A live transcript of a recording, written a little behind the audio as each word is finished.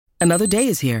Another day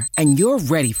is here, and you're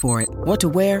ready for it. What to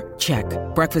wear? Check.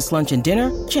 Breakfast, lunch, and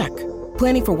dinner? Check.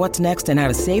 Planning for what's next and how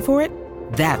to save for it?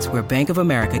 That's where Bank of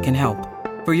America can help.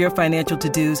 For your financial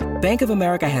to-dos, Bank of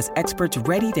America has experts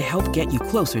ready to help get you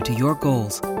closer to your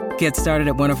goals. Get started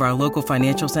at one of our local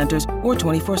financial centers or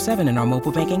 24/7 in our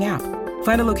mobile banking app.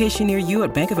 Find a location near you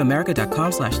at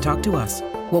bankofamerica.com/talktous.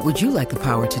 What would you like the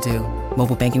power to do?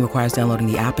 Mobile banking requires downloading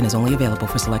the app and is only available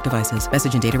for select devices.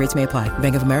 Message and data rates may apply.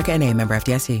 Bank of America N.A., member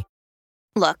FDIC.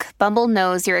 Look, Bumble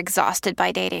knows you're exhausted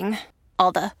by dating.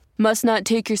 All the must not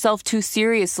take yourself too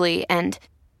seriously and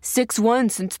 6'1"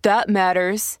 since that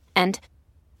matters. And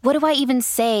what do I even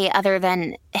say other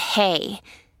than hey?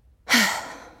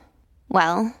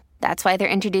 Well, that's why they're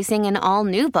introducing an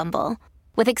all-new Bumble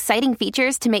with exciting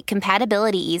features to make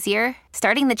compatibility easier,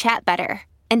 starting the chat better,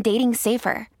 and dating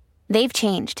safer. They've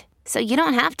changed, so you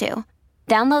don't have to.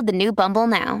 Download the new Bumble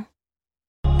now.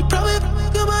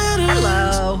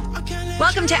 Hello.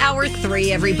 Welcome to Hour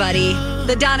 3, everybody.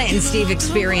 The Donna and Steve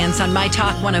Experience on My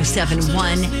Talk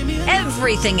 107.1.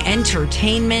 Everything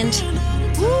entertainment.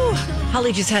 Woo.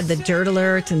 Holly just had the dirt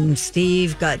alert, and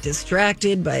Steve got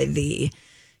distracted by the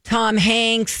Tom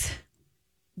Hanks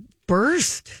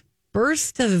burst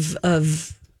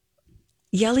of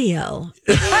yell.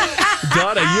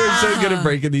 Donna, you're so good at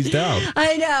breaking these down.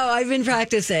 I know. I've been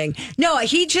practicing. No,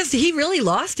 he really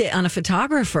lost it on a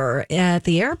photographer at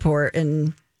the airport,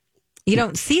 and you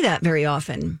don't see that very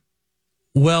often.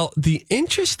 Well, the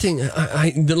interesting...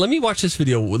 let me watch this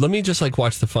video. Let me just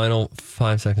watch the final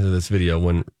 5 seconds of this video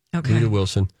when Rita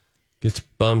Wilson gets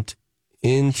bumped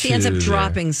into... She ends up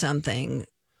dropping something.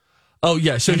 Oh,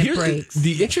 yeah. So here's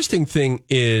the interesting thing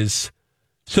is...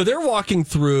 So they're walking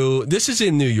through, this is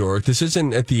in New York, this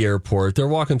isn't at the airport. They're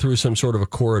walking through some sort of a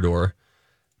corridor.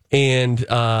 And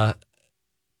I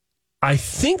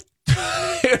think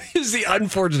here's the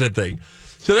unfortunate thing.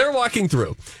 So they're walking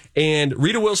through, and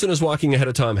Rita Wilson is walking ahead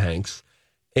of Tom Hanks.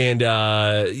 And,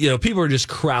 people are just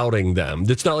crowding them.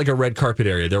 It's not like a red carpet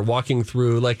area. They're walking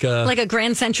through like a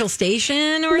Grand Central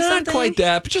Station or something? Not quite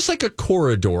that, but just like a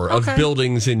corridor of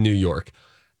buildings in New York.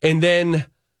 And then...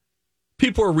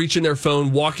 people are reaching their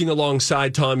phone, walking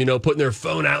alongside Tom, putting their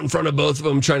phone out in front of both of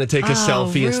them, trying to take a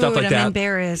selfie and stuff like that. I'm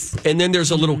embarrassed. And then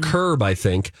there's a little curb, I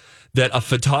think, that a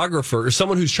photographer or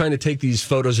someone who's trying to take these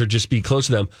photos or just be close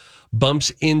to them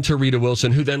bumps into Rita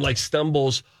Wilson, who then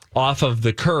stumbles off of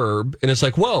the curb. And it's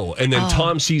like, whoa. And then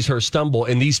Tom sees her stumble,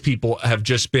 and these people have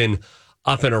just been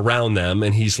up and around them.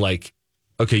 And he's like,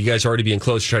 okay, you guys are already being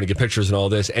close, trying to get pictures and all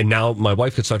this. And now my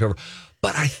wife gets knocked over.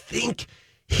 But I think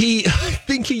he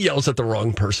yells at the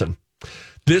wrong person.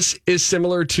 This is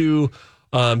similar to,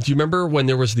 do you remember when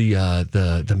there was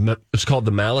it was called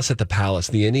the Malice at the Palace?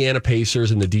 The Indiana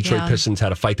Pacers and the Detroit Pistons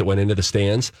had a fight that went into the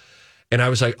stands. And I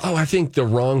was like, I think the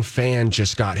wrong fan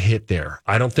just got hit there.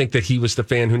 I don't think that he was the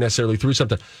fan who necessarily threw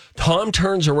something. Tom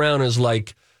turns around and is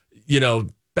like,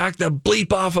 back the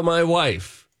bleep off of my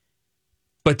wife.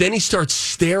 But then he starts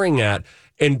staring at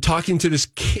and talking to this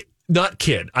kid, not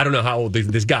kid. I don't know how old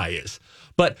this guy is.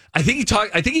 But I think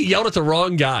he yelled at the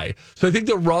wrong guy. So I think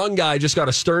the wrong guy just got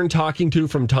a stern talking to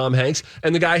from Tom Hanks.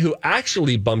 And the guy who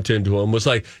actually bumped into him was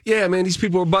like, yeah, man, these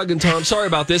people were bugging Tom. Sorry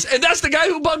about this. And that's the guy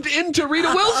who bumped into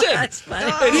Rita Wilson. That's funny.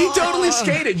 And he totally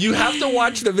skated. You have to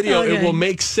watch the video. Okay. It will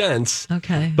make sense.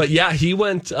 Okay. But yeah, he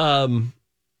went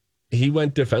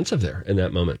defensive there in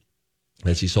that moment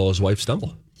as he saw his wife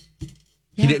stumble. Yeah.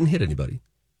 He didn't hit anybody.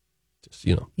 Just,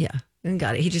 Yeah.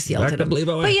 Got it. He just yelled at him. But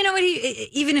you know what?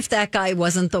 Even if that guy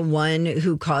wasn't the one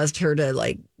who caused her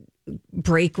to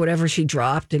break whatever she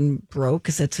dropped and broke,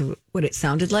 because that's what it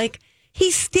sounded like,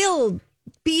 he's still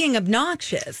being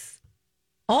obnoxious.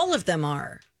 All of them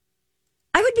are.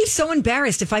 I would be so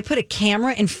embarrassed if I put a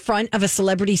camera in front of a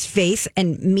celebrity's face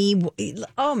and me.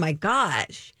 Oh my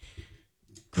gosh.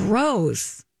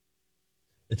 Gross.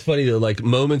 It's funny though,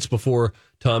 moments before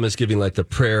Tom is giving the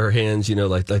prayer hands,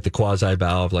 like the quasi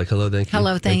bow of hello, thank you.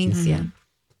 Hello, thanks. Yeah.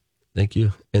 Thank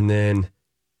you. And then,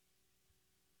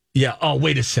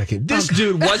 wait a second. This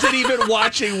dude wasn't even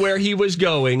watching where he was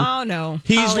going. Oh, no.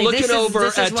 He's looking over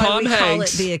at Tom Hanks. Call it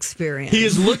the experience. He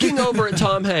is looking over at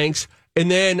Tom Hanks,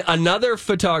 and then another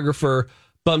photographer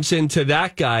bumps into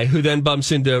that guy, who then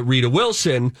bumps into Rita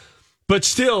Wilson. But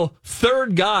still,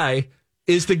 third guy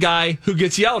is the guy who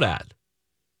gets yelled at.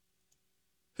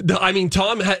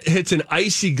 Tom hits an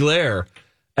icy glare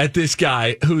at this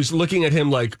guy who's looking at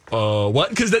him like, what?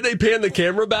 Because then they pan the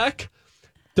camera back.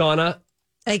 Donna.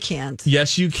 I can't.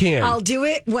 Yes, you can. I'll do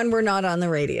it when we're not on the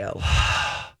radio.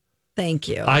 Thank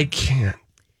you. I can't.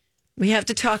 We have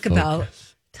to talk about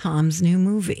Tom's new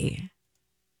movie.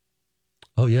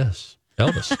 Oh, yes.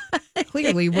 Elvis.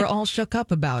 Clearly, we're all shook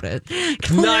up about it.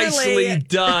 Nicely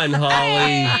done,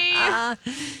 Holly.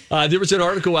 There was an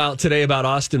article out today about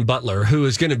Austin Butler, who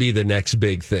is going to be the next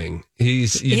big thing. You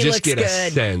just get a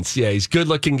sense. Yeah, he's a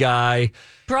good-looking guy.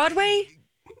 Broadway?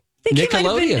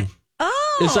 Nickelodeon.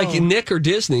 Oh. It's like Nick or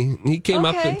Disney. He came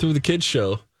up through the kids'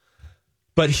 show.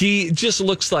 But he just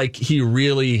looks like he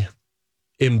really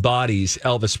embodies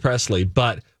Elvis Presley.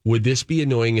 But would this be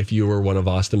annoying if you were one of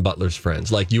Austin Butler's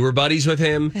friends? Like you were buddies with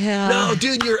him? Yeah. No,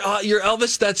 dude, you're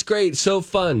Elvis. That's great. So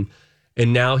fun.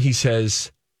 And now he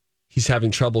says he's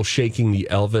having trouble shaking the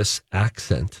Elvis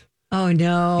accent. Oh,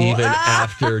 no. Even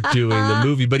after doing the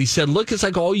movie. But he said, look, it's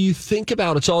like all you think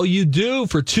about. It's all you do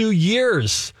for 2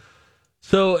 years.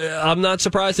 So I'm not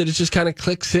surprised that it just kind of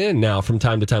clicks in now from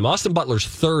time to time. Austin Butler's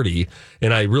 30,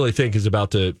 and I really think is about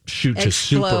to shoot to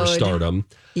superstardom.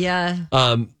 Yeah.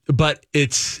 But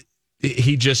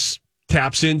he just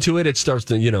taps into it. It starts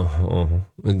to,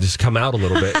 and just come out a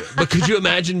little bit. But could you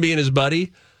imagine being his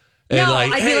buddy? And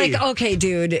I'd be like, okay,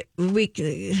 dude,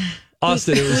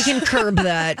 Austin, we can curb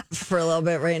that for a little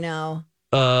bit right now.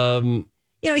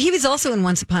 He was also in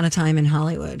Once Upon a Time in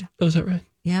Hollywood. Oh, is that right?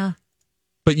 Yeah.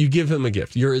 But you give him a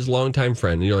gift. You're his longtime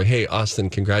friend. And you're like, hey, Austin,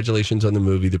 congratulations on the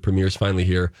movie. The premiere's finally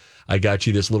here. I got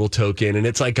you this little token. And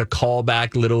it's like a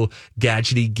callback little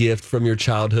gadgety gift from your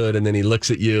childhood. And then he looks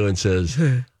at you and says,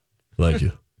 like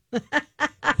you.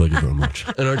 Thank you very much.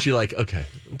 And aren't you like, okay,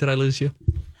 did I lose you?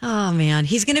 Oh, man.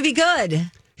 He's going to be good.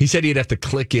 He said he'd have to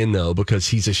click in, though, because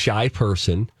he's a shy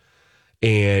person.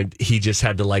 And he just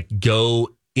had to go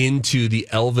into the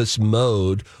Elvis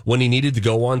mode when he needed to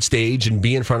go on stage and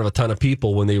be in front of a ton of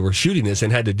people when they were shooting this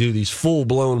and had to do these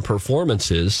full-blown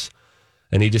performances,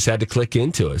 and he just had to click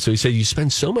into it. So he said you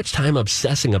spend so much time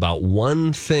obsessing about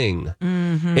one thing,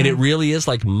 and it really is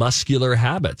like muscular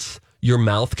habits. Your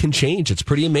mouth can change. It's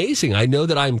pretty amazing. I know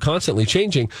that I'm constantly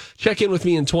changing. Check in with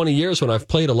me in 20 years when I've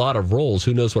played a lot of roles.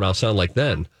 Who knows what I'll sound like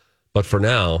then? But for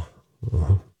now...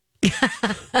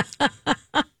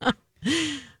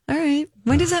 All right.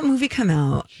 When does that movie come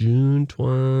out? June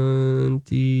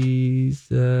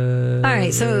 27th. All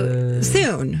right. So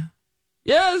soon.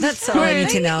 Yes. That's all I need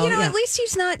to know. At least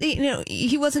he's not,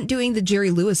 he wasn't doing the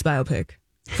Jerry Lewis biopic.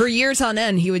 For years on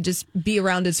end, he would just be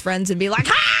around his friends and be like,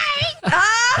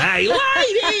 hi! Hey,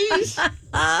 ladies!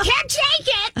 Can't shake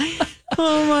it!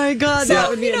 Oh, my God. So, that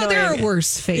would be annoying. There are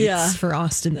worse fates for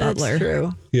Austin Butler. That's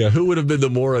true. Yeah, who would have been the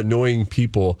more annoying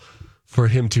people for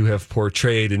him to have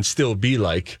portrayed and still be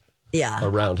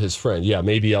around his friend? Yeah,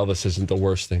 maybe Elvis isn't the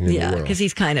worst thing in the world. Yeah, because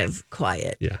he's kind of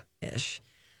quiet. Yeah-ish.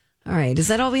 All right, is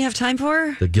that all we have time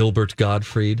for? The Gilbert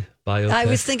Gottfried biopic. I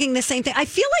was thinking the same thing. I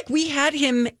feel like we had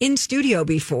him in studio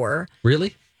before.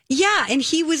 Really? Yeah, and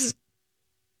he was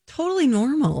totally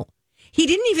normal. He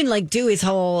didn't even do his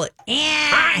whole.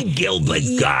 I'm Gilbert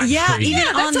Gottfried. Yeah,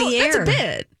 even on the air. That's a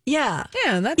bit. Yeah.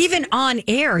 Yeah. Even on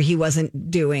air, he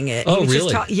wasn't doing it. Oh,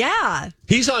 really? Yeah.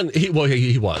 He's on. He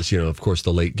was. Of course,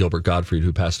 the late Gilbert Gottfried,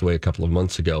 who passed away a couple of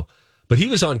months ago. But he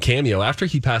was on Cameo. After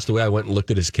he passed away, I went and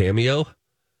looked at his Cameo.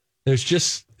 There's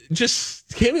just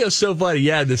Cameo's so funny.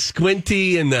 Yeah, the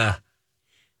squinty and the.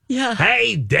 Yeah.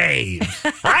 Hey, Dave.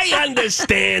 I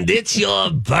understand it's your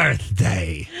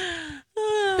birthday.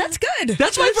 That's good.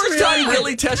 That's my first time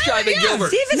really test driving Gilbert.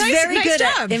 Steve is very good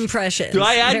job. at impressions. Do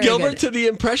I add very Gilbert good. to the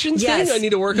impressions Yes. thing? I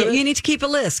need to work on it. You need to keep a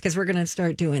list because we're going to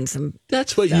start doing some.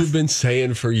 That's what you've been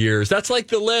saying for years. That's like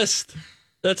the list.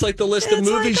 That's like the list of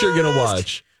movies you're going to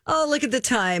watch. Oh, look at the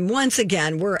time. Once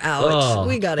again, we're out. Oh,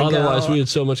 we got to go. Otherwise, we had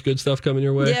so much good stuff coming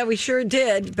your way. Yeah, we sure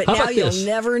did. But How now about you'll this?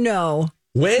 never know.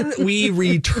 When we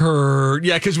return,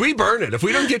 because we burn it. If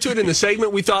we don't get to it in the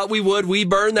segment we thought we would, we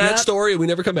burn that story and we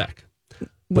never come back.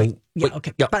 Wait.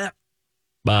 Okay. Yeah.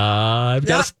 I've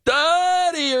got a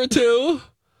study or two.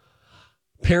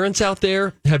 Parents out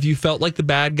there, have you felt like the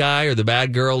bad guy or the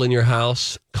bad girl in your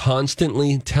house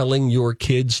constantly telling your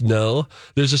kids no?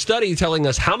 There's a study telling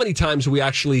us how many times we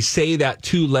actually say that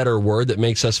 2-letter word that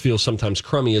makes us feel sometimes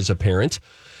crummy as a parent.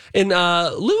 And Lou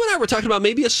and I were talking about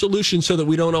maybe a solution so that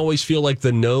we don't always feel like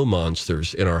the no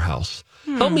monsters in our house.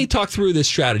 Help me talk through this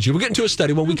strategy. We'll get into a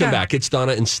study when we come back. It's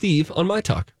Donna and Steve on My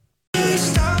Talk.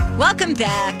 Welcome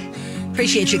back.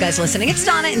 Appreciate you guys listening. It's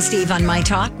Donna and Steve on My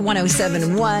Talk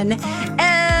 107.1.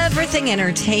 Everything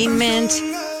Entertainment.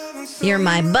 You're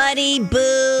my buddy,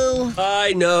 boo.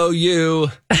 I know you.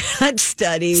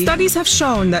 Studies have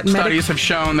shown that the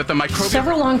microbial...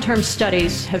 Several long-term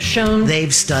studies have shown...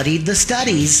 They've studied the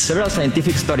studies. Several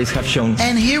scientific studies have shown.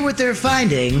 And here with their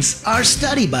findings are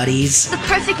study buddies, the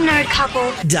perfect nerd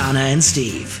couple, Donna and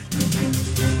Steve.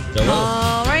 Hello.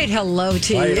 All right. right. Hello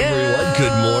to Hi, you. everyone.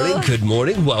 Good morning. Good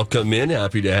morning. Welcome in.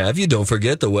 Happy to have you. Don't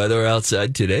forget the weather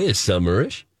outside today is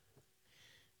summerish.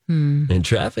 And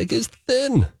traffic is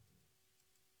thin.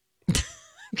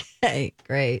 Okay,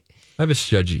 great. I have a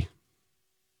strategy.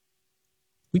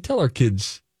 We tell our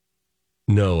kids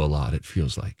no a lot, it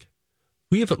feels like.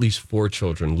 We have at least 4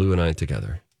 children, Lou and I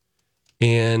together.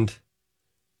 And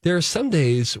there are some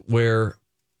days where,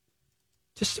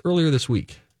 just earlier this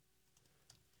week,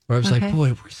 where I was like,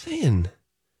 boy, we're saying, do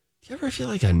you ever feel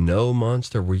like a no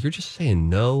monster where you're just saying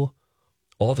no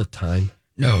all the time?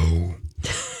 No.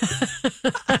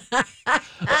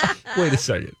 Wait a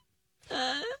second.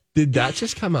 Did that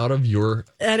just come out of your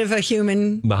Out of a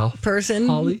human mouth, person?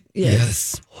 Holly?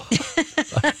 Yes.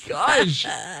 My gosh.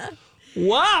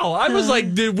 Wow. I was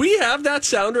like, did we have that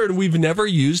sounder and we've never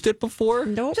used it before?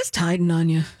 Nope. Just hiding on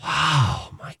you. Wow.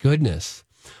 My goodness.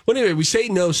 Well, anyway, we say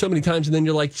no so many times and then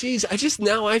you're like, geez, I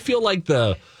feel like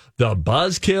the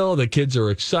buzzkill. The kids are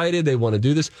excited. They want to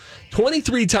do this.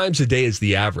 23 times a day is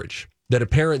the average that a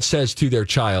parent says to their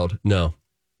child, no.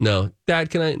 Dad,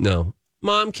 can I? No.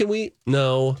 Mom, can we?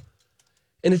 No.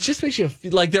 And it just makes you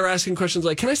feel like they're asking questions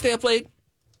like, can I stay up late?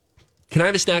 Can I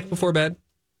have a snack before bed?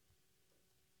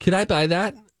 Could I buy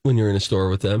that when you're in a store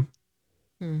with them?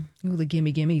 Ooh, the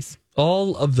gimmies.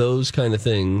 All of those kind of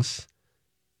things.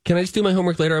 Can I just do my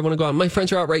homework later? I want to go out. My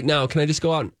friends are out right now. Can I just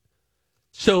go out?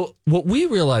 So what we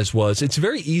realized was it's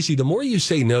very easy. The more you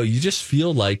say no, you just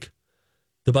feel like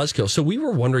the buzzkill. So we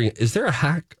were wondering, is there a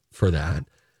hack for that?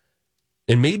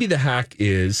 And maybe the hack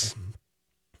is,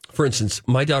 for instance,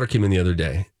 my daughter came in the other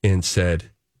day and said,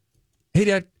 hey,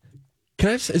 Dad,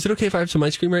 is it okay if I have some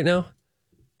ice cream right now?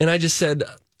 And I just said,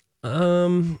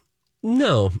 no,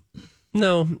 not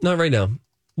right now.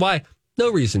 Why?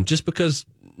 No reason. Just because,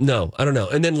 no, I don't know.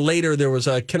 And then later there was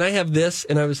can I have this?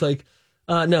 And I was like,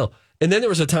 no. And then there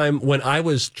was a time when I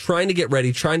was trying to get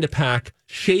ready, trying to pack,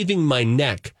 shaving my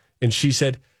neck. And she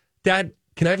said, Dad,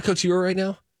 can I have a Coke Zero right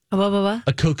now? What?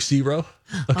 A Coke Zero.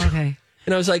 Okay.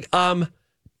 And I was like,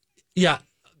 yeah,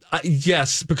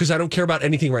 yes, because I don't care about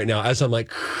anything right now. As I'm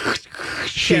like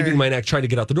shaving my neck, trying to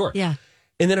get out the door. Yeah.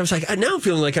 And then I was like, now I'm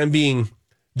feeling like I'm being,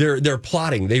 they're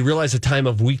plotting. They realize a time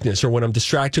of weakness or when I'm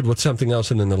distracted with something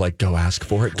else. And then they're like, go ask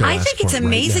for it. I think it's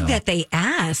amazing that they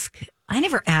ask. I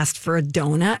never asked for a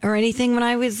donut or anything when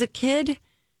I was a kid.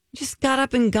 Just got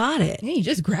up and got it. Hey, you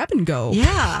just grab and go.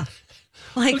 Yeah.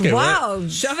 Like, Okay, wow. well,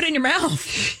 Shove it in your mouth.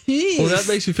 Jeez. Well, that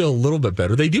makes you feel a little bit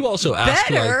better. They do also ask,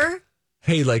 better? like,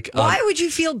 hey, like, why would you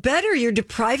feel better? You're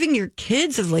depriving your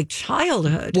kids of like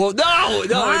childhood. Well, no,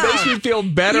 Wow. It makes you feel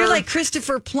better. You're like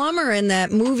Christopher Plummer in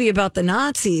that movie about the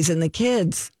Nazis and the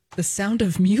kids. The Sound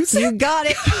of Music. You got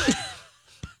it.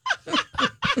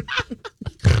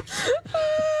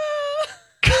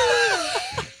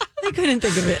 I couldn't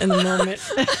think of it in the moment.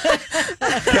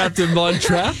 Captain Von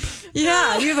Trapp.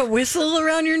 Yeah, you have a whistle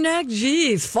around your neck?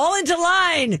 Jeez, fall into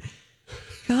line.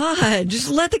 God, just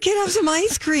let the kid have some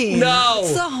ice cream. No.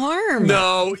 What's the harm?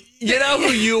 No. You know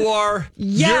who you are?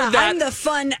 Yeah, I'm the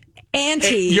fun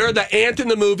auntie. You're the aunt in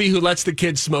the movie who lets the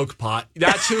kids smoke pot.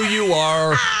 That's who you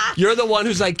are. You're the one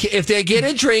who's like, if they get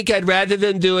a drink, I'd rather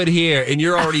them do it here. And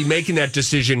you're already making that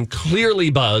decision, clearly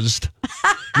buzzed.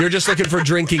 You're just looking for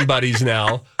drinking buddies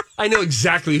now. I know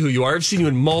exactly who you are. I've seen you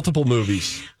in multiple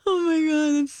movies. Oh my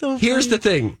God, that's so funny. Here's the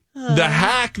thing. The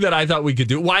hack that I thought we could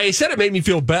do, why I said it made me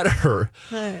feel better,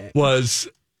 was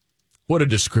what a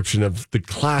description of the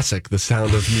classic, The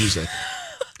Sound of Music,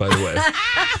 by the way.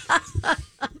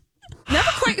 Never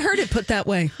quite heard it put that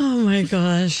way. Oh my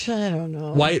gosh, I don't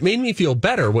know. Why it made me feel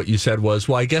better, what you said was,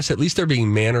 well, I guess at least they're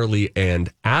being mannerly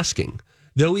and asking.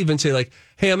 They'll even say like,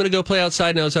 hey, I'm going to go play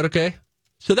outside now. Is that okay?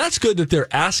 So that's good that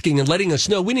they're asking and letting us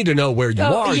know. We need to know where you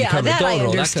are. Yeah, you come and that go I and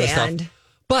all understand. that kind of stuff.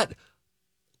 But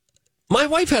my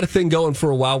wife had a thing going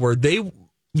for a while where they,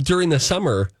 during the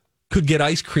summer, could get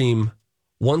ice cream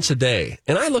once a day.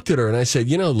 And I looked at her and I said,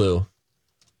 you know, Lou,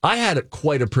 I had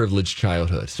quite a privileged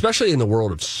childhood, especially in the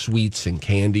world of sweets and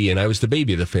candy. And I was the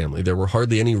baby of the family. There were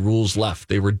hardly any rules left.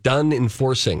 They were done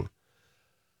enforcing.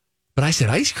 But I said,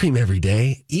 ice cream every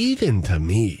day, even to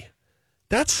me,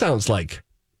 that sounds like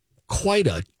quite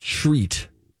a treat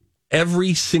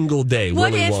every single day.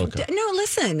 What Willy if, Wonka. no,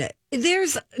 listen,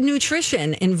 there's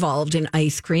nutrition involved in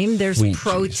ice cream. There's Sweet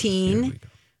protein,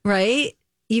 right?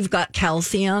 You've got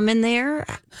calcium in there.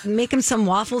 Make them some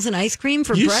waffles and ice cream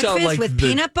for You sound breakfast like with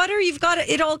peanut butter. You've got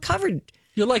it all covered.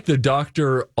 You're like the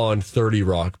doctor on 30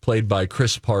 Rock, played by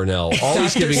Chris Parnell,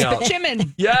 always giving out.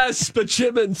 Yes,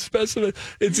 specimen.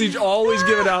 He's always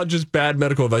giving out just bad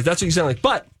medical advice. That's what you sound like.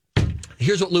 But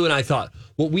here's what Lou and I thought.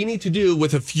 What we need to do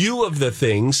with a few of the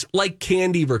things, like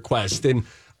candy requests and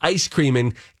ice cream,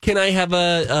 and can I have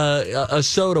a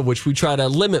soda, which we try to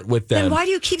limit with them. Then why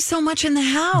do you keep so much in the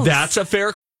house? That's a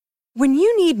fair. When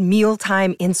you need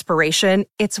mealtime inspiration,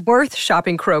 it's worth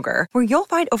shopping Kroger, where you'll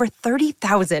find over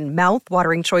 30,000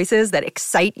 mouth-watering choices that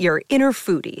excite your inner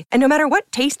foodie. And no matter what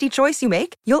tasty choice you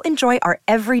make, you'll enjoy our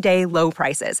everyday low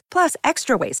prices, plus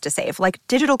extra ways to save, like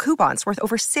digital coupons worth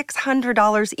over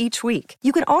 $600 each week.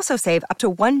 You can also save up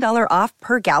to $1 off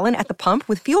per gallon at the pump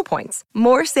with fuel points.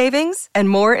 More savings and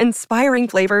more inspiring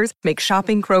flavors make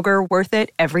shopping Kroger worth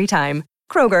it every time.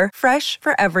 Kroger, fresh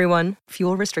for everyone.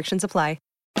 Fuel restrictions apply.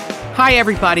 Hi,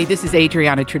 everybody. This is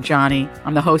Adriana Trajani.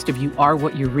 I'm the host of You Are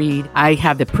What You Read. I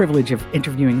have the privilege of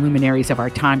interviewing luminaries of our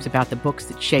times about the books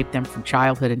that shaped them from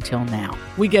childhood until now.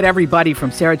 We get everybody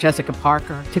from Sarah Jessica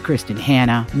Parker to Kristen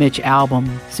Hanna, Mitch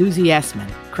Albom, Susie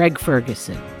Essman, Craig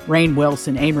Ferguson, Rainn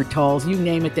Wilson, Amor Tolls, you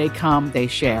name it, they come, they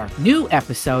share. New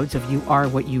episodes of You Are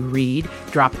What You Read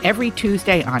drop every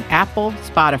Tuesday on Apple,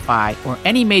 Spotify, or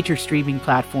any major streaming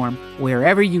platform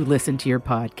wherever you listen to your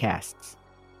podcasts.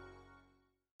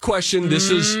 Question.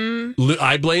 This is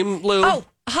I blame Lou. Oh,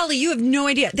 Holly, you have no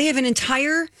idea. They have an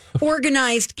entire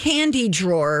organized candy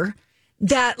drawer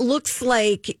that looks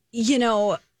like,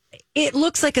 it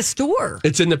looks like a store.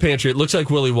 It's in the pantry. It looks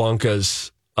like Willy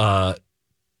Wonka's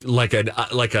like a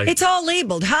it's all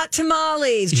labeled hot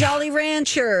tamales, Jolly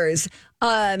Ranchers,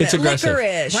 it's aggressive.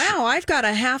 licorice. Wow, I've got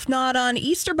a half knot on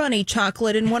Easter Bunny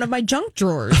chocolate in one of my junk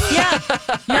drawers.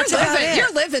 Yeah,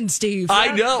 you're living, Steve.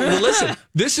 I know. Well, listen,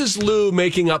 this is Lou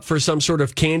making up for some sort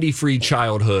of candy-free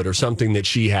childhood or something that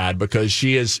she had, because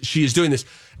she is doing this,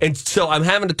 and so I'm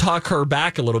having to talk her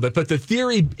back a little bit. But the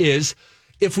theory is,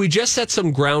 if we just set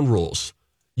some ground rules,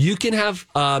 you can have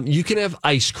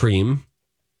ice cream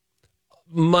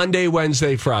Monday,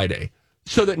 Wednesday, Friday.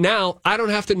 So that now I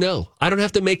don't have to know. I don't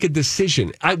have to make a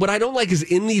decision. What I don't like is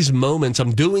in these moments,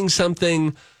 I'm doing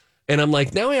something and I'm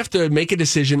like, now I have to make a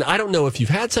decision. I don't know if you've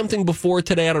had something before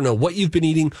today. I don't know what you've been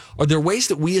eating. Are there ways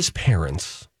that we as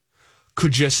parents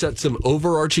could just set some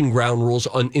overarching ground rules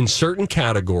in certain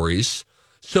categories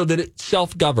so that it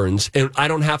self-governs and I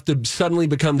don't have to suddenly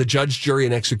become the judge, jury,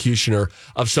 and executioner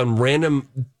of some random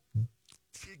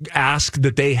ask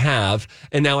that they have,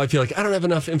 and now I feel like I don't have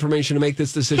enough information to make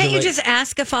this decision. Can't you just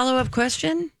ask a follow-up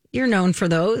question? You're known for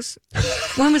those.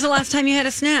 When was the last time you had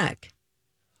a snack?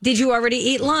 Did you already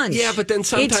eat lunch? Yeah, but then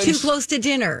sometimes it's too close to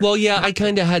dinner. Well, yeah, I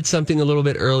kind of had something a little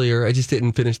bit earlier. I just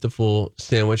didn't finish the full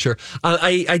sandwich. Or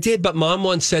I did, but Mom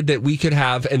once said that we could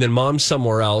have, and then Mom's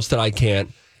somewhere else that I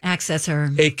can't access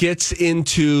her. It gets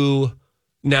into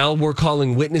now we're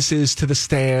calling witnesses to the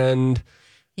stand.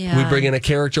 Yeah. We bring in a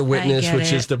character witness,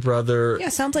 which is the brother. Yeah,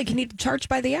 sounds like you need to charge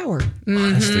by the hour.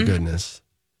 Honest to goodness.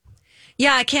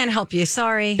 Yeah, I can't help you.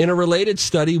 Sorry. In a related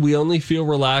study, we only feel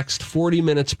relaxed 40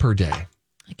 minutes per day.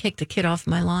 I kicked the kid off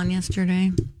my lawn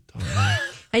yesterday.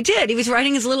 I did. He was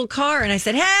riding his little car, and I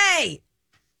said, "Hey,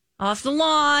 off the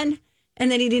lawn." And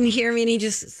then he didn't hear me, and he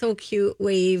just so cute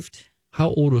waved. How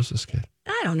old was this kid?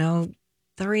 I don't know,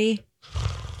 3.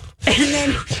 And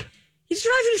then he's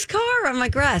driving his car on my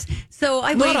grass. So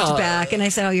I waved back and I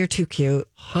said, "Oh, you're too cute."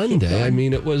 Hyundai. I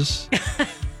mean, it was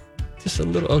just a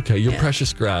little. Okay, your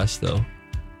precious grass, though.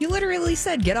 You literally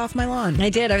said, "Get off my lawn." I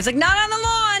did. I was like, "Not on the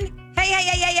lawn."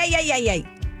 Hey.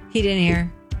 He didn't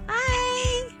hear.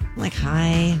 Hi. I'm like,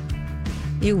 "Hi.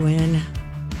 You win."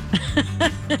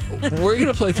 We're going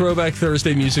to play Throwback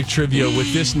Thursday music trivia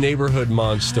with this neighborhood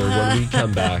monster when we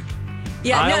come back.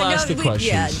 Yeah, I'll ask the questions.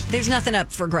 Yeah, there's nothing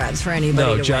up for grabs for anybody.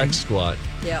 No, to Jack win. squat.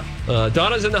 Yep.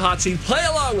 Donna's in the hot seat. Play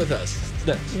along with us.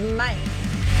 It's next.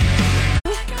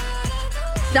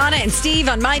 Donna and Steve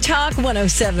on My Talk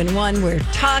 107.1, where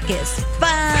talk is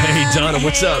fun. Hey, Donna,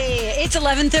 what's up? It's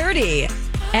 11:30,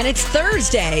 and it's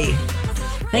Thursday.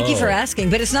 Thank you for asking,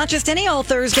 but it's not just any old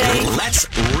Thursday. Let's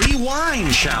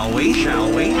rewind, shall we?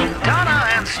 Donna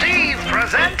and Steve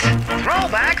present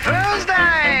Throwback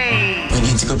Thursday. We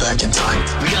need to go back in time.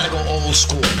 We gotta go old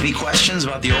school. Any questions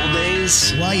about the old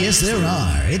days? Why, yes, there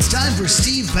are. It's time for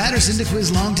Steve Patterson to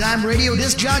quiz longtime radio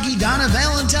disc jockey Donna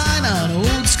Valentine on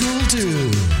old school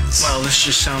tunes. Well, this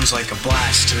just sounds like a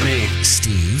blast to me.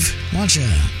 Steve, why don't you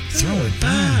throw it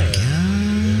back,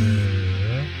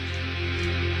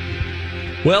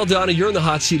 Well, Donna, you're in the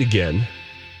hot seat again.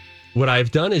 What I've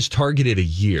done is targeted a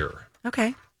year.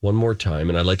 Okay. One more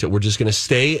time, and we're just going to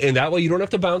stay, and that way you don't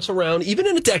have to bounce around, even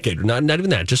in a decade, not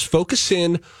even that. Just focus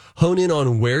in, hone in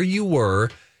on where you were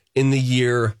in the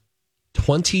year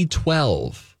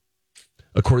 2012.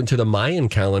 According to the Mayan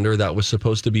calendar, that was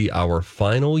supposed to be our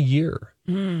final year.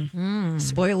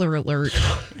 Spoiler alert.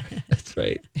 That's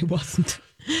right. It wasn't.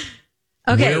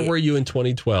 Okay. Where were you in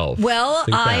 2012? Well,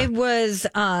 I was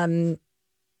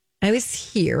I was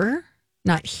here,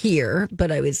 not here,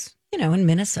 but I was, in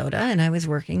Minnesota, and I was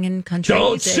working in country music.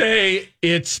 Don't say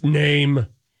its name.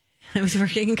 I was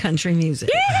working in country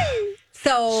music.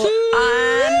 So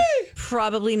I'm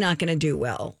probably not going to do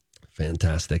well.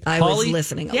 Fantastic. I was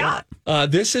listening a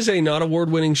lot. This is a not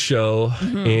award-winning show,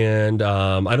 and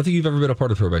I don't think you've ever been a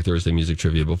part of Throwback Thursday Music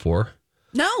Trivia before.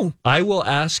 No. I will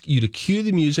ask you to cue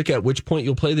the music, at which point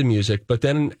you'll play the music, but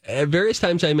then at various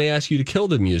times I may ask you to kill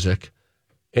the music,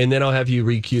 and then I'll have you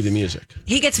re-cue the music.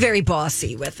 He gets very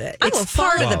bossy with it. It's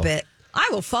part of the bit. I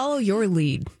will follow your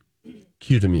lead.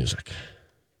 Cue the music.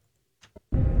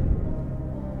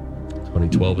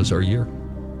 2012 is our year.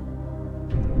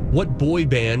 What boy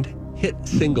band hit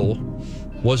single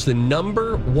was the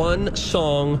number one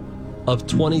song of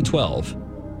 2012,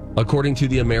 according to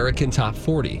the American Top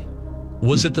 40?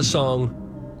 Was it the song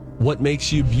What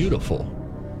Makes You Beautiful?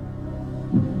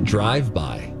 Drive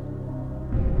By?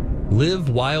 Live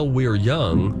While We're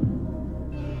Young?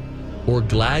 Or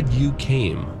Glad You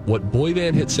Came? What boy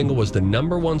band hit single was the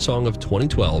number one song of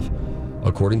 2012,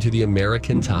 according to the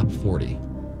American Top 40?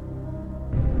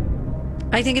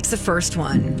 I think it's the first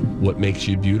one. What Makes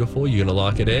You Beautiful? You gonna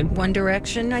lock it in? One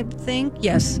Direction, I think.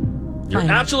 Yes. You're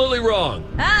absolutely wrong.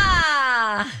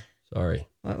 Sorry.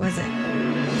 What was it?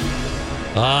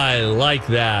 I like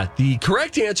that. The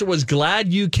correct answer was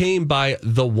Glad You Came by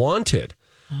The Wanted.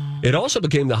 It also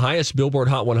became the highest Billboard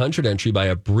Hot 100 entry by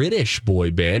a British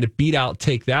boy band. It beat out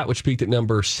Take That, which peaked at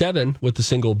number 7 with the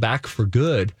single Back for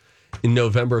Good in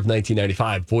November of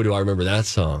 1995. Boy, do I remember that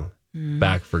song.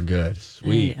 Back for Good.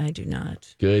 Sweet. I do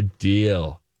not. Good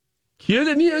deal. Cue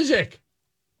the music.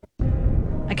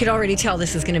 I could already tell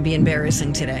this is going to be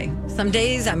embarrassing today. Some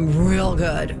days I'm real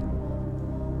good.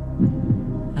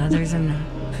 Others I'm not.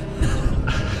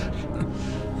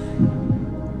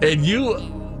 And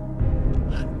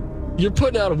you're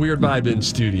putting out a weird vibe in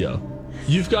studio.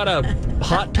 You've got a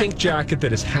hot pink jacket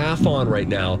that is half on right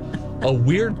now, a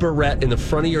weird barrette in the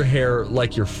front of your hair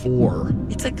like you're 4.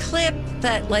 It's a clip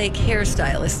that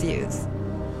hairstylists use.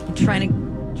 I'm trying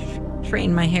to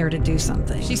train my hair to do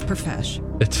something. She's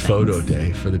professional. It's photo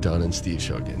day for the Dawn and Steve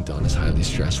show. Again, Dawn is highly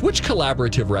stressed. Which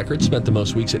collaborative record spent the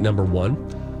most weeks at number 1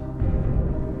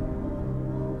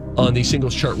 on the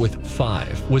singles chart with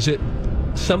 5? Was it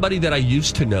Somebody That I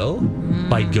Used to Know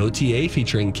by Gautier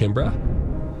featuring Kimbra?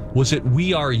 Was it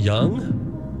We Are Young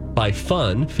by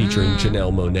Fun featuring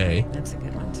Janelle Monáe? That's a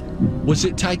good one too. Was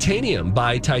it Titanium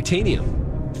by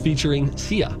Titanium featuring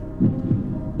Sia?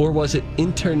 Or was it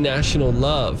International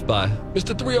Love by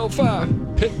Mr. 305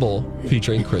 Pitbull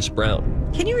featuring Chris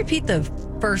Brown? Can you repeat the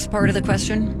first part of the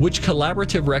question? Which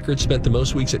collaborative record spent the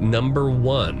most weeks at number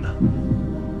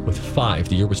 1 with 5?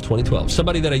 The year was 2012.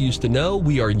 Somebody That I Used to Know,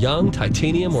 We Are Young,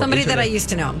 Titanium, or Somebody That I Used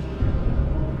to Know.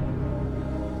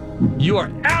 You are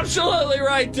absolutely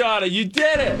right, Donna. You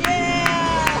did it.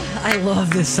 Yeah! I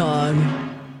love this song.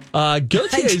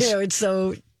 Gautier's... I do. It's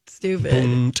so stupid.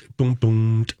 Boom, boom,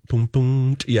 boom, boom,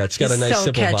 boom. Yeah, it's got a nice,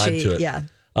 simple vibe to it. Yeah.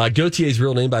 Gautier's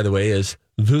real name, by the way, is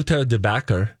Wouter de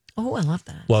Backer. Oh, I love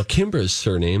that. While Kimbra's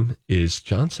surname is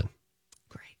Johnson.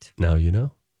 Great. Now you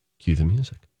know. Cue the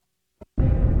music.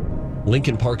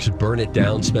 Linkin Park's Burn It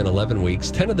Down spent 11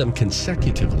 weeks, 10 of them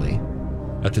consecutively,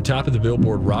 at the top of the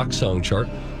Billboard Rock Song chart.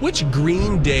 Which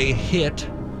Green Day hit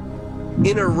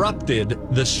interrupted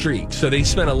the streak? So they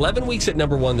spent 11 weeks at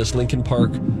number 1, this Linkin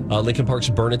Park's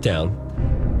Burn It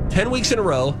Down. 10 weeks in a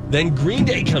row, then Green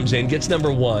Day comes in, gets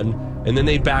number 1, and then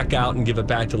they back out and give it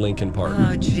back to Linkin Park.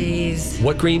 Oh, jeez.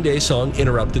 What Green Day song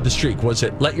interrupted the streak? Was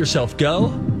it Let Yourself Go,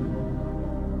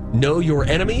 Know Your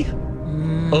Enemy,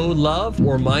 Oh Love,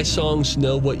 or My Songs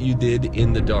Know What You Did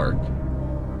in the Dark?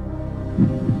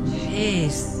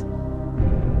 Jeez.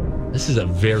 This is a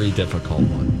very difficult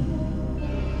one.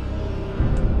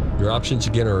 Your options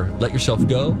again are Let Yourself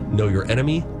Go, Know Your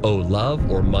Enemy, Oh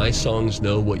Love, or My Songs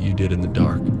Know What You Did in the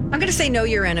Dark. I'm going to say Know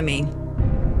Your Enemy.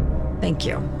 Thank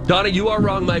you. Donna, you are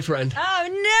wrong, my friend. Oh,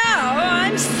 no.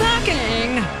 I'm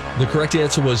sucking. The correct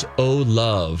answer was Oh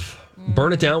Love.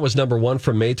 Burn It Down was number 1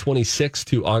 from May 26th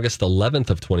to August 11th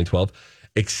of 2012,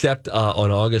 except on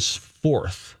August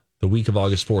 4th, the week of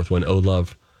August 4th, when Oh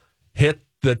Love hit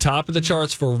the top of the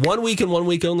charts for 1 week and 1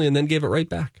 week only, and then gave it right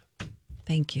back.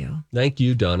 Thank you. Thank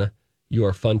you, Donna. You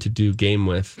are fun to do game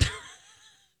with.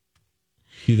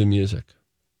 Cue the music.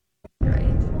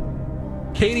 Right.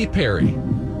 Katy Perry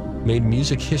made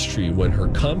music history when her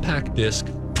compact disc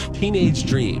Teenage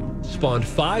Dream spawned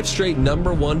 5 straight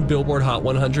number 1 Billboard Hot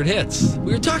 100 hits.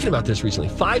 We were talking about this recently.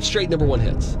 5 straight number 1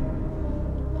 hits.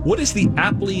 What is the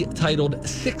aptly titled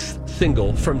 6th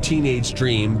single from Teenage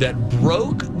Dream that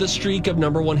broke the streak of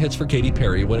number 1 hits for Katy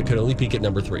Perry when it could only peak at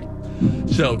number 3?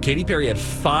 So Katy Perry had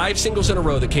 5 singles in a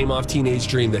row that came off Teenage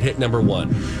Dream that hit number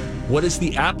 1. What is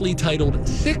the aptly titled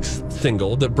 6th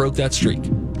single that broke that streak?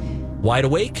 Wide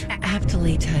Awake?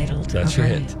 Aptly titled. That's your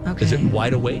hint. Okay. Is it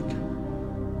Wide Awake?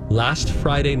 Last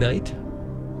Friday Night?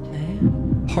 Okay.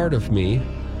 Part of Me?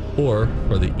 Or,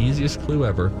 for the easiest clue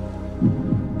ever,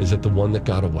 is it the one that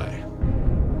got away?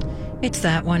 It's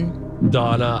that one.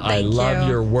 Donna, I love you.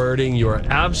 your wording. You are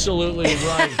absolutely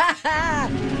right.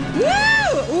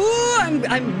 Woo! Ooh,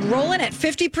 I'm rolling at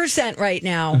 50% right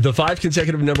now. The 5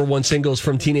 consecutive number 1 singles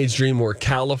from Teenage Dream were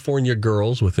California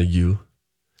Girls with a U,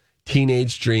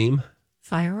 Teenage Dream,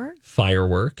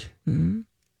 Firework,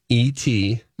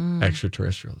 E.T.,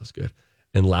 Extraterrestrial, that's good,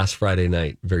 and Last Friday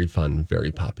Night, very fun,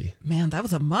 very poppy. Man, that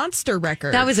was a monster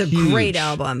record. That was a great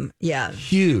album. Yeah.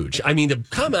 Huge. I mean, to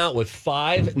come out with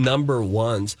 5 number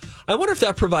 1s, I wonder if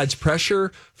that provides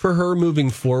pressure for her moving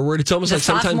forward. It's almost The like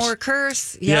sometimes... sophomore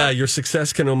curse. Yeah, your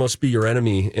success can almost be your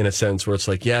enemy in a sense where it's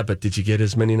like, yeah, but did you get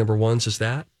as many number 1s as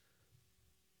that?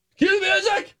 Cue the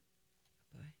music!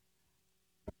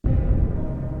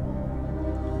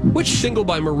 Which single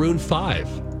by Maroon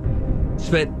 5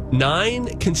 spent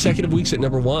 9 consecutive weeks at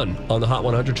number 1 on the Hot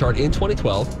 100 chart in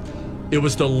 2012? It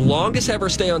was the longest ever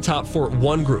stay on top for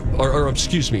one group, or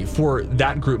excuse me, for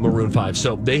that group, Maroon 5.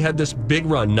 So they had this big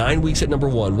run, 9 weeks at number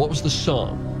 1. What was the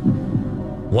song?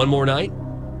 One More Night?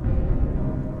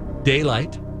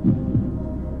 Daylight?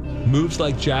 Moves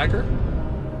Like Jagger?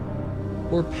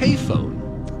 Or Payphone?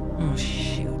 Oh,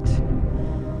 shoot.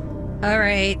 All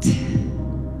right.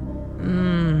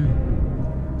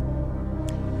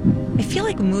 I feel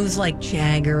like Moves Like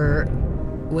Jagger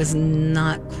was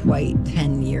not quite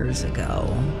 10 years ago.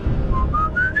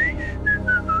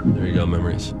 There you go,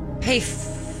 memories.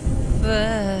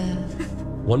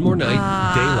 One More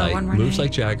Night, Daylight, One More Moves Night.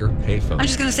 Like Jagger, Payphone. I'm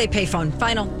just going to say Payphone.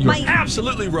 Final. You're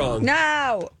absolutely wrong.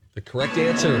 No. The correct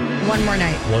answer. One More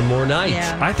Night. One More Night.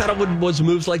 Yeah. I thought it was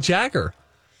Moves Like Jagger.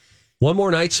 One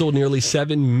More Night sold nearly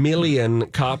 7 million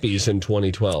copies in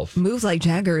 2012. Moves Like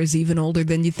Jagger is even older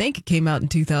than you think. It came out in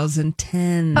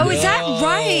 2010. Oh, is that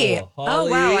right? Holly. Oh,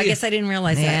 wow. I guess I didn't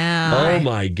realize Yeah. that. Oh,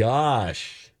 my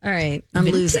gosh. All right. I'm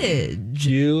losing. Vintage.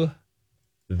 Cue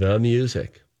the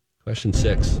music. Question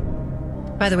 6.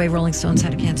 By the way, Rolling Stones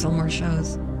had to cancel more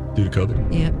shows. Due to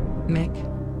COVID? Yep. Mick.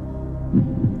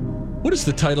 What is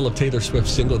the title of Taylor Swift's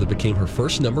single that became her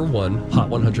first number 1 Hot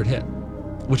 100 hit?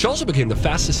 Which also became the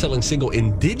fastest selling single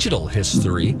in digital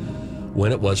history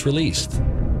when it was released.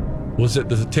 Was it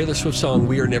the Taylor Swift song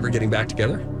We Are Never Getting Back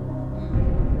Together?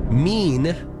 Mean.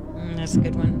 That's a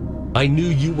good one. I Knew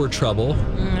You Were Trouble.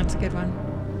 That's a good one.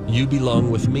 You Belong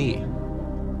With Me.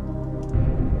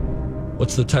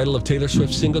 What's the title of Taylor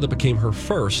Swift's single that became her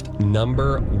first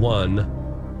number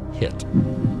 1 hit?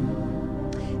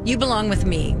 You Belong With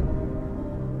Me.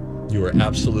 You are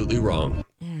absolutely wrong.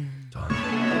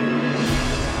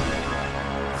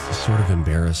 This is sort of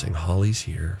embarrassing. Holly's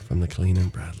here from the Colleen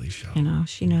and Bradley show. You know,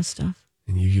 she knows stuff.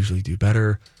 And you usually do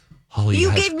better. Holly,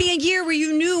 You gave me a year where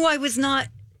you knew I was not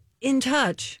in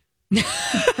touch. It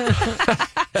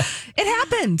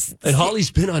happens. And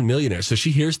Holly's been on Millionaire, so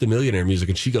she hears the Millionaire music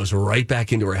and she goes right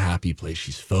back into her happy place.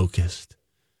 She's focused.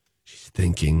 She's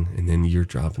thinking, and then you're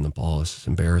dropping the ball. This is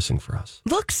embarrassing for us.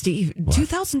 Look, Steve,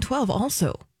 2012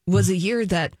 also was a year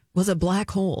that was a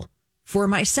black hole for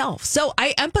myself. So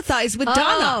I empathize with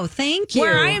Donna. Oh, thank you.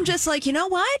 Where I am just like, you know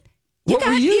what? What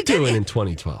were you doing in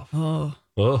 2012? Oh.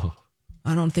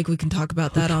 I don't think we can talk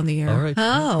about that on the air. All right.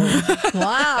 Oh,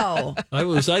 wow.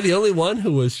 Was I the only one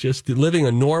who was just living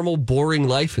a normal, boring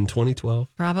life in 2012?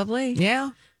 Probably.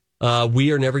 Yeah.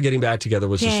 We Are Never Getting Back Together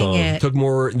was the song. It took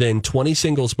more than 20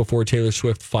 singles before Taylor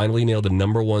Swift finally nailed the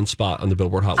number 1 spot on the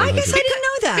Billboard Hot 100. I guess I didn't know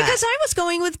that. Because I was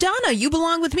going with Donna. You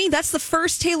Belong With Me. That's the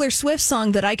first Taylor Swift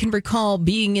song that I can recall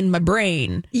being in my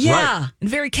brain. Yeah. Right.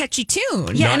 Very catcy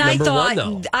tune. Yeah, Not and I number one,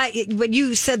 thought, though. when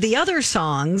you said the other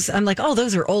songs, I'm like, oh,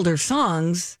 those are older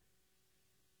songs.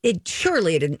 It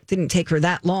didn't take her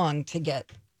that long to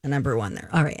get a number 1 there.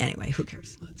 All right, anyway, who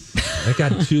cares? I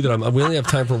got 2 that we only have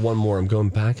time for 1 more. I'm going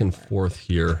back and forth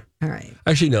here. All right.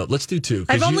 Actually, no, let's do 2.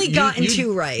 I've only gotten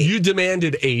 2 right. You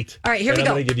demanded 8. All right, here we I'm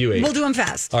go. going to give you 8. We'll do them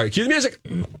fast. All right, cue the music.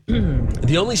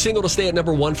 The only single to stay at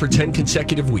number 1 for 10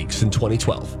 consecutive weeks in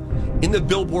 2012 in the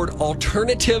Billboard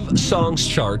Alternative Songs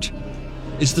chart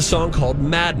is the song called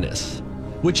Madness.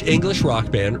 Which English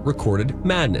rock band recorded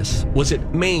Madness? Was it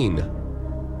Maine,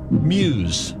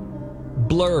 Muse,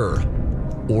 Blur,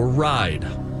 or Ride?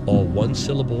 All one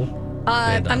syllable.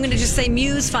 I'm going to just say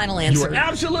Muse, final answer. You are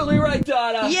absolutely right,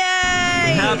 Donna. Yay!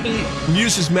 Happy.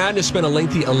 Muse's Madness spent a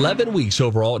lengthy 11 weeks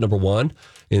overall at number 1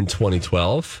 in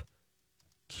 2012.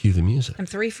 Cue the music. I'm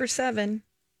 3 for 7.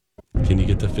 Can you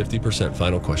get to 50%?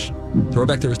 Final question.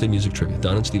 Throwback Thursday music trivia.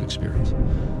 Don and Steve Experience.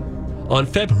 On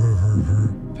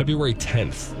February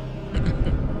 10th,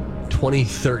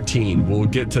 2013, we'll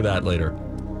get to that later.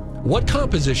 What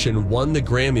composition won the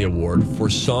Grammy Award for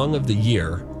Song of the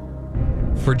Year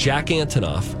for Jack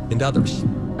Antonoff and others?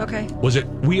 Okay. Was it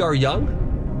We Are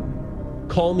Young,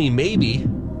 Call Me Maybe,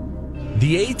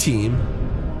 The A-Team,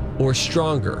 or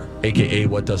Stronger, a.k.a.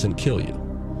 What Doesn't Kill You?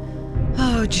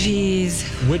 Oh, geez.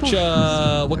 What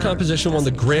composition won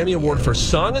the Grammy Award for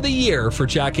Song of the Year for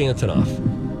Jack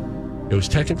Antonoff? It was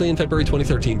technically in February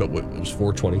 2013, but it was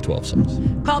for 2012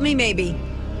 songs. Call Me Maybe.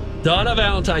 Donna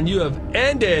Valentine, you have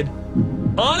ended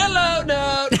on a low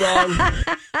note. Wrong.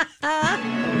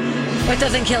 What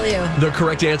Doesn't Kill You? The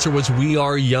correct answer was We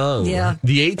Are Young. Yeah.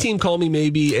 The A-Team, Call Me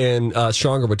Maybe, and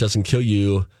Stronger, What Doesn't Kill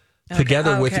You,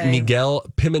 together with Miguel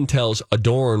Pimentel's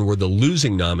Adorn, were the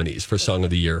losing nominees for Song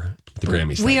of the Year at the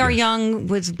Grammys. We Are Young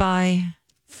was by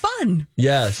Fun.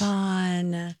 Yes.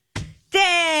 Fun.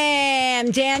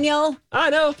 Damn, Daniel. I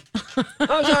know.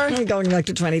 I'm sorry. I'm going back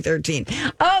to 2013.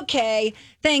 Okay.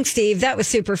 Thanks, Steve. That was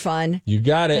super fun. You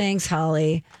got it. Thanks,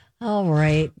 Holly. All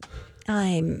right.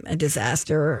 I'm a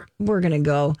disaster. We're going to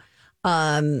go.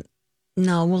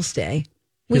 No, we'll stay.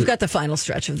 We've got the final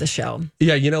stretch of the show.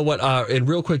 Yeah, you know what? And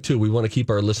real quick, too, we want to keep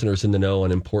our listeners in the know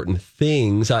on important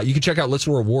things. You can check out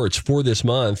listener rewards for this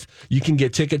month. You can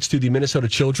get tickets to the Minnesota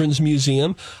Children's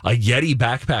Museum, a Yeti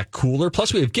backpack cooler.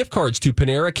 Plus, we have gift cards to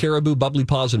Panera, Caribou, Bubbly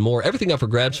Paws, and more. Everything up for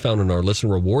grabs found in our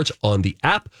listener rewards on the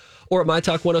app or at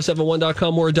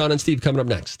mytalk1071.com. More Don and Steve coming up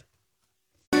next.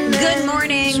 Good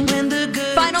morning.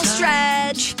 Final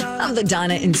stretch of the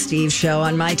Donna and Steve show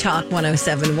on My Talk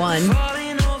 1071.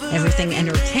 Everything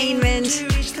Entertainment.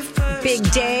 Big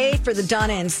day for the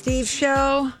Donna and Steve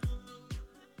show.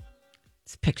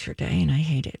 It's picture day, and I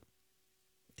hate it.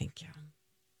 Thank you.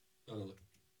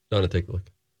 Donna, take a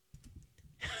look.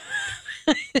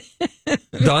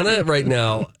 Donna, right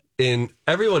now, and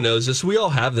everyone knows this. We all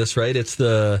have this, right?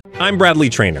 I'm Bradley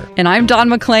Trainer. And I'm Don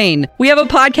McClain. We have a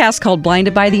podcast called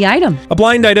Blinded by the Item. A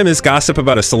blind item is gossip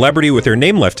about a celebrity with their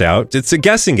name left out. It's a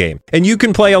guessing game, and you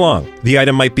can play along. The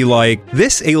item might be like,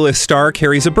 this A-list star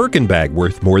carries a Birkin bag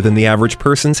worth more than the average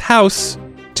person's house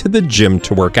to the gym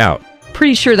to work out.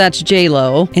 Pretty sure that's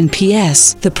J-Lo. And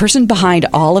P.S. the person behind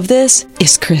all of this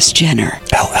is Kris Jenner,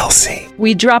 LLC.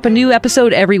 We drop a new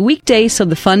episode every weekday so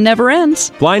the fun never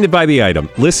ends. Blinded by the Item.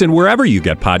 Listen wherever you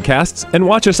get podcasts and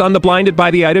watch us on the Blinded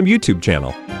by the Item YouTube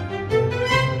channel.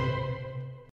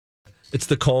 It's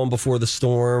the calm before the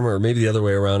storm, or maybe the other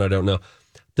way around. I don't know.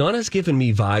 Donna's giving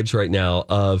me vibes right now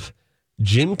of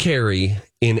Jim Carrey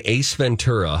in Ace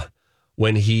Ventura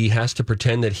when he has to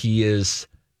pretend that he is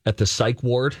at the psych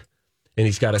ward. And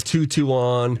he's got a tutu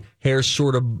on, hair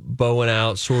sort of bowing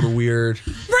out, sort of weird.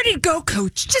 Ready to go,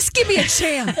 coach. Just give me a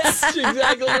chance. That's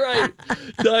exactly right.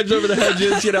 Dives over the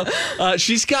hedges, you know.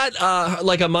 She's got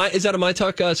is that a My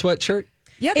Talk sweatshirt?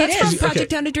 Yeah, that's from Project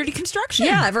Down to Dirty Construction.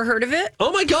 Yeah, ever heard of it?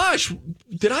 Oh my gosh.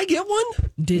 Did I get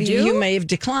one? Did you? You may have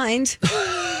declined.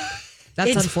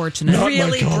 That's unfortunate. It's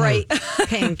really bright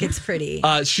pink. It's pretty.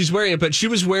 She's wearing it, but she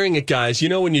was wearing it, guys. You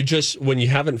know, when you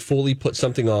haven't fully put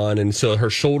something on, and so her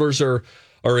shoulders are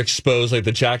exposed, like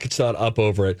the jacket's not up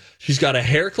over it. She's got a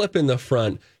hair clip in the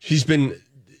front. She's been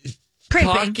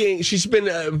talking. She's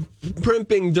been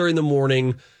primping during the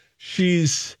morning. I'm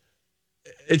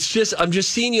just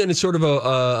seeing you in a sort of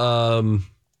a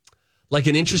like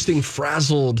an interesting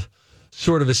frazzled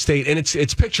sort of a state, and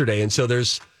it's picture day, and so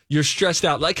you're stressed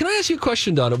out. Like, can I ask you a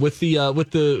question, Donna? With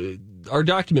our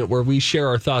document where we share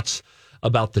our thoughts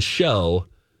about the show,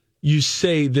 you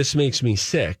say this makes me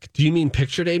sick. Do you mean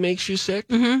picture day makes you sick?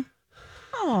 Mm-hmm.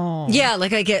 Oh, yeah.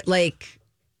 Like I get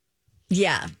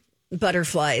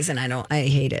butterflies, and I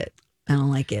hate it. I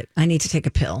don't like it. I need to take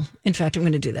a pill. In fact, I'm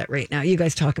going to do that right now. You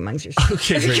guys talk amongst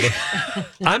yourselves. Okay, great.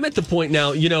 I'm at the point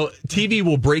now. You know, TV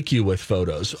will break you with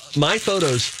photos. My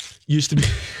photos used to be.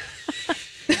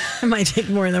 I might take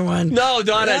more than one. No,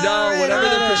 Donna, no. Whatever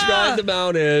the prescribed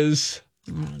amount is,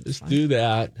 just do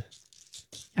that.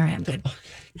 All right, I'm good.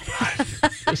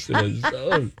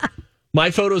 Okay. My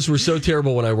photos were so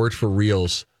terrible when I worked for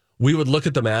Reels. We would look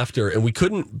at them after, and we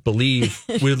couldn't believe.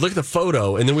 We would look at the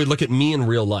photo, and then we'd look at me in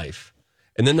real life,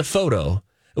 and then the photo,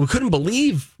 and we couldn't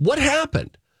believe what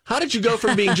happened. How did you go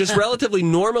from being just relatively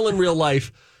normal in real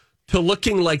life to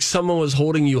looking like someone was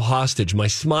holding you hostage? My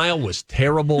smile was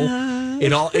terrible.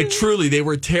 Truly, they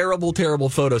were terrible, terrible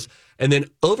photos. And then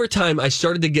over time, I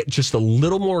started to get just a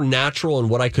little more natural in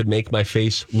what I could make my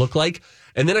face look like.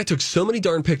 And then I took so many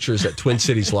darn pictures at Twin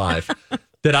Cities Live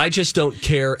that I just don't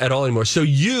care at all anymore. So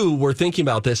you were thinking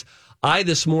about this. I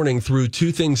this morning threw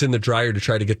 2 things in the dryer to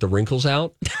try to get the wrinkles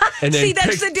out. And then See,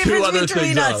 that's the difference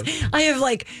between us. out. I have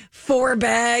like 4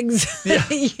 bags,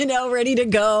 ready to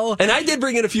go. And I did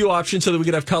bring in a few options so that we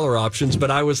could have color options,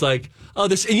 but I was like, oh,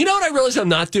 this. And you know what I realized I'm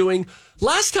not doing?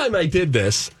 Last time I did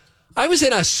this, I was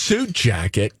in a suit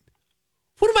jacket.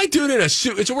 What am I doing in a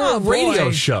suit? We're a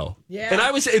radio show. Yeah. And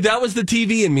that was the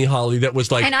TV in me, Holly, that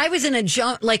was like. And I was in a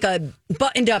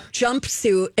buttoned up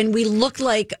jumpsuit, and we looked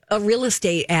like a real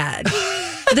estate ad.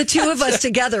 The 2 of us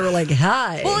together were like,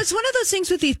 hi. Well, it's one of those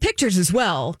things with these pictures as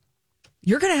well.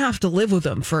 You're going to have to live with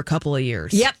them for a couple of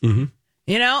years. Yep. Mm-hmm.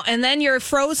 And then you're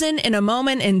frozen in a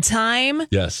moment in time.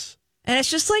 Yes. And it's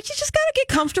just like, you just got to get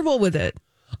comfortable with it.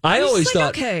 I always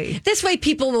thought, okay. This way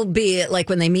people will be like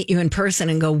when they meet you in person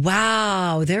and go,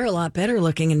 wow, they're a lot better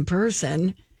looking in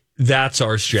person. That's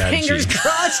our strategy. Fingers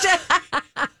crossed.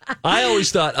 I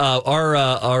always thought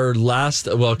our last,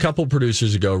 a couple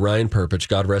producers ago, Ryan Perpich,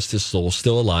 God rest his soul,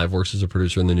 still alive, works as a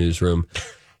producer in the newsroom.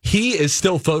 He is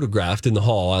still photographed in the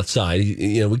hall outside.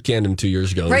 We canned him 2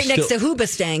 years ago. Right next to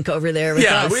Hoobastank over there with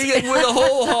us. The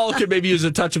whole hall could maybe use a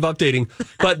touch of updating.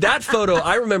 But that photo,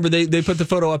 I remember they put the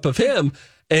photo up of him,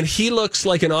 and he looks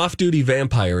like an off-duty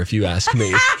vampire, if you ask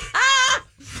me.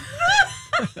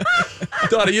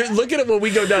 Donna, you look at it when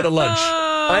we go down to lunch.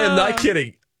 I am not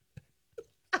kidding.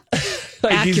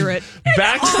 Accurate.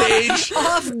 Backstage.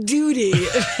 Off-duty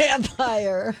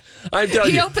vampire. I'm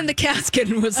telling you. He opened the casket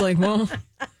and was like, well...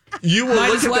 You will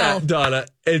look at that, Donna.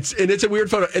 It's a weird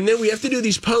photo. And then we have to do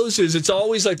these poses. It's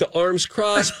always like the arms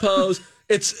crossed pose.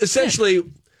 It's essentially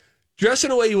dress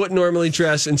in a way you wouldn't normally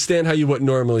dress and stand how you wouldn't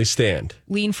normally stand.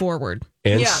 Lean forward.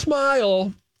 And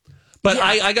smile. But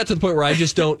I got to the point where I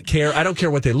just don't care. I don't care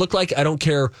what they look like. I don't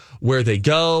care where they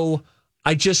go.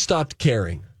 I just stopped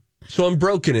caring. So I'm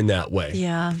broken in that way.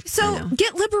 Yeah. So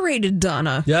get liberated,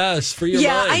 Donna. Yes, for your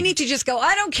mind. I need to just go,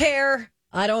 I don't care.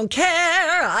 I don't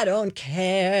care. I don't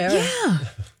care. Yeah.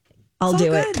 I'll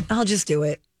do it. I'll just do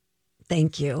it.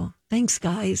 Thank you. Thanks,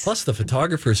 guys. Plus, the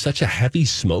photographer is such a heavy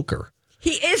smoker.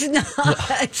 He is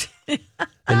not. And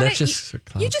that's just...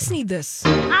 You just need this.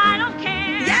 I don't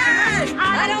care. Yes!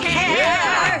 I don't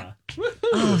care.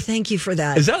 Oh, thank you for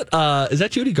that. Is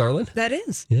that Judy Garland? That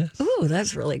is. Yes. Ooh,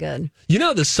 that's really good. You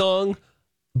know the song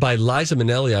by Liza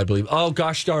Minnelli, I believe. Oh,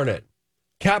 gosh darn it.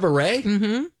 Cabaret?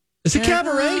 Mm-hmm. Is it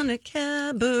Cabaret? On a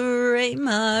cabaret,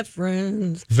 my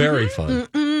friends. Very fun.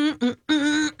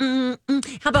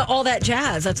 How about All That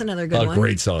Jazz? That's another good one.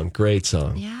 Great song. Great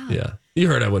song. Yeah. You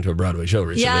heard I went to a Broadway show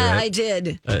recently, Yeah, right? I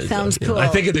did. Sounds cool. I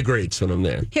think of the greats when I'm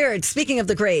there. Here, speaking of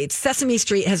the greats, Sesame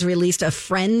Street has released a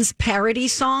Friends parody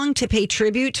song to pay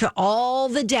tribute to all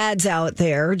the dads out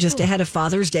there just ahead of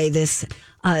Father's Day this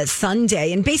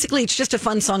Sunday. And basically, it's just a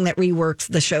fun song that reworks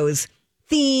the show's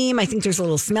theme. I think there's a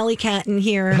little smelly cat in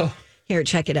here. Oh. Here,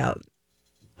 check it out.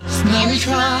 Smelly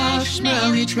trash,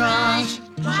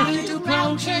 why do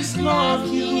pouches love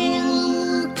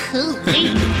you?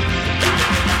 Poopy.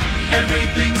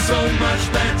 Everything's so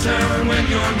much better when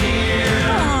you're near.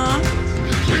 Aww.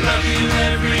 We love you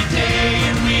every day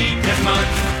and week and month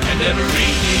and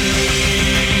every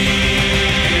year.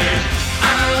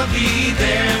 I'll be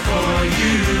there for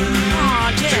you.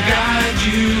 Aww, to guide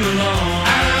you along.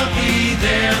 I'll be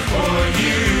there for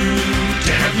you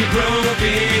to help you grow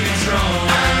big and strong.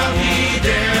 I'll be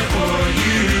there for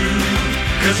you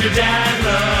 'cause your dad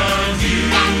loves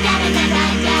you.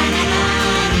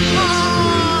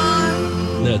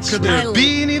 Could there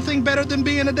be anything better than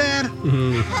being a dad?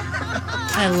 Mm-hmm.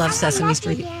 I love Sesame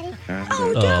Street.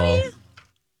 Oh, Daddy.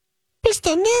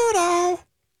 Mr. Noodle.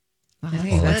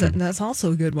 That's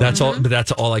also a good one. That's all. But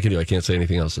that's all I can do. I can't say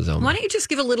anything else. Why don't you just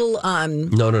give a little? No,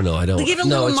 I don't. Give a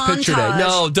little it's montage. picture day.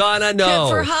 No, Donna, no.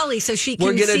 For Holly, so she can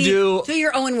We're gonna do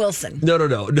your Owen Wilson. No.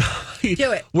 Do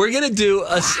it. We're gonna do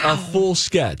a full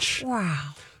sketch. Wow.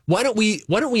 Why don't we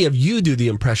have you do the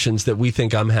impressions that we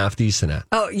think I'm half decent at?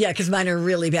 Oh yeah, because mine are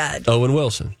really bad. Owen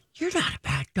Wilson. You're not a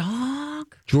bad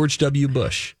dog. George W.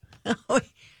 Bush. I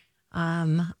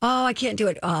can't do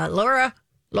it. Laura.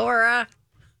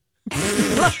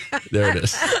 There it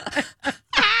is.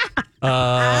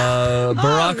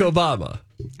 Barack Obama.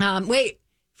 Wait.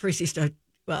 First he started.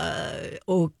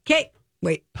 Okay.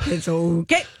 Wait. It's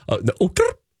okay. No,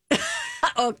 okay.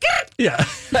 Okay. Yeah.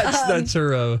 That's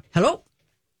her. Hello.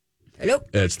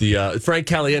 It's the Frank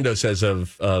Caliendo says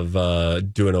of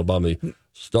doing Obama.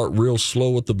 Start real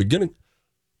slow at the beginning,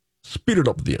 speed it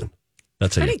up at the end.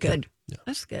 That's pretty good. Yeah.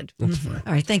 That's good. That's fine.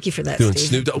 All right, thank you for that. Doing Steve.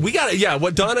 Snoop Dogg. We got it. Yeah,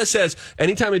 what Donna says.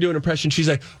 Anytime I do an impression, she's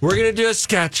like, "We're gonna do a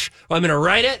sketch. I'm gonna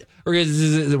write it. We're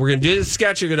gonna do the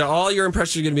sketch. All your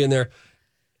impressions are gonna be in there."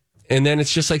 And then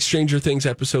it's just like Stranger Things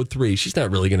episode 3. She's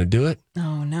not really going to do it.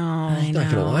 Oh, no. She's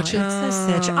not going to watch it.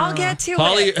 I'll get to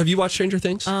Holly, it. have you watched Stranger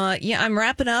Things? Yeah, I'm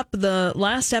wrapping up the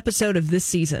last episode of this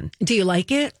season. Do you like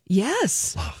it?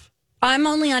 Yes. I'm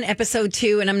only on episode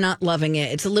 2 and I'm not loving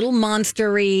it. It's a little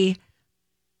monstery.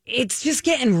 It's just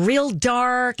getting real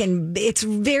dark and it's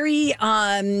very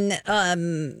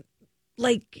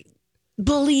like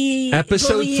bully.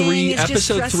 Episode bullying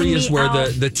 3 is where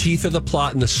the teeth of the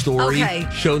plot and the story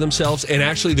show themselves, and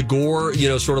actually the gore,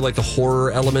 sort of like the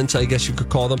horror elements, I guess you could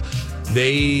call them,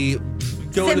 they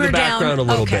go into the background a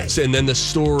little bit, and then the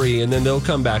story, and then they'll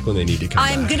come back when they need to come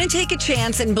back. I'm going to take a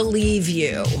chance and believe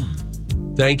you.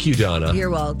 Thank you, Donna. You're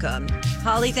welcome.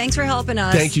 Holly, thanks for helping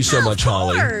us. Thank you so much,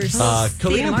 Holly.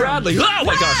 Colleen and Bradley. Oh,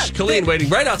 my gosh. Colleen waiting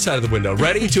right outside of the window,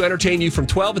 ready to entertain you from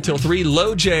 12 until 3.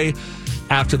 Low J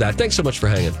after that. Thanks so much for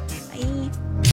hanging.